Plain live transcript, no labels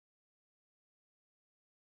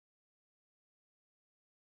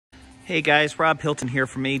Hey guys, Rob Hilton here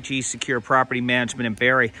from AG Secure Property Management in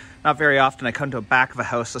Barrie. Not very often I come to the back of a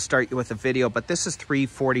house to start you with a video, but this is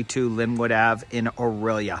 342 Linwood Ave in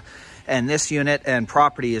Orillia. And this unit and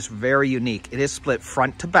property is very unique. It is split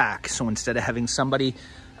front to back. So instead of having somebody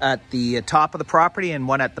at the top of the property and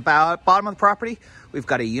one at the bottom of the property, we've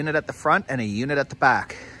got a unit at the front and a unit at the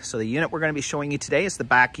back. So the unit we're going to be showing you today is the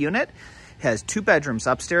back unit. It has 2 bedrooms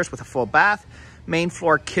upstairs with a full bath, main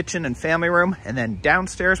floor kitchen and family room, and then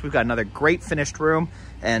downstairs we've got another great finished room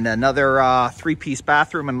and another 3-piece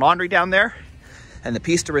bathroom and laundry down there. And the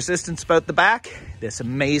piece de resistance about the back, this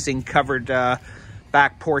amazing covered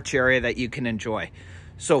back porch area that you can enjoy.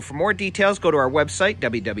 So for more details, go to our website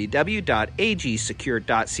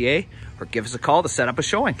www.agsecure.ca or give us a call to set up a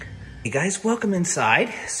showing. Hey guys, welcome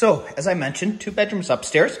inside. So as I mentioned, 2 bedrooms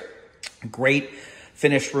upstairs, great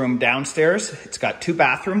finished room downstairs. It's got 2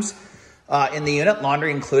 bathrooms in the unit,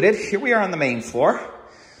 laundry included. Here we are on the main floor.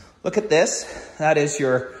 Look at this. That is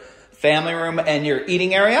your family room and your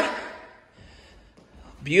eating area.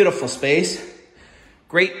 Beautiful space.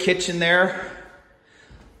 Great kitchen there.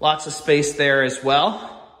 Lots of space there as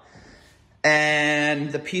well.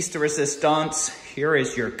 And the piece de resistance, here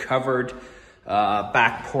is your covered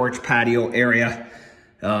back porch patio area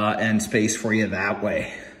and space for you that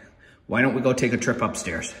way. Why don't we go take a trip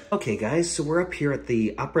upstairs? Okay guys, so we're up here at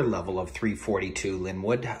the upper level of 342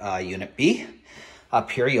 Linwood, Unit B.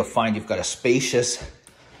 Up here you'll find you've got a spacious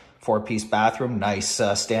 4-piece bathroom, nice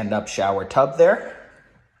stand-up shower tub there.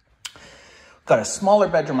 Got a smaller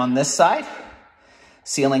bedroom on this side.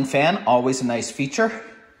 Ceiling fan, always a nice feature.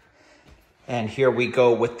 And here we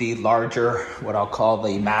go with the larger, what I'll call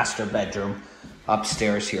the master bedroom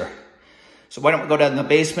upstairs here. So why don't we go down in the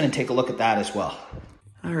basement and take a look at that as well.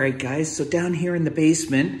 All right, guys, so down here in the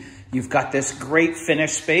basement, you've got this great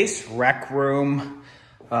finished space, rec room.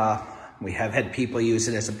 We have had people use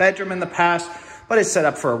it as a bedroom in the past, but it's set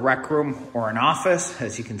up for a rec room or an office.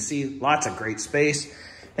 As you can see, lots of great space.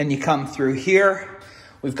 And you come through here,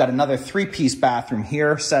 we've got another 3-piece bathroom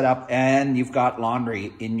here set up, and you've got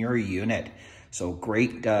laundry in your unit. So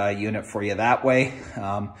great unit for you that way.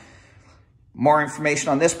 More information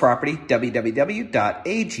on this property,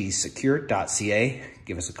 www.agsecure.ca.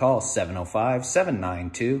 Give us a call,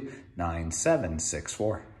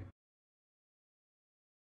 705-792-9764.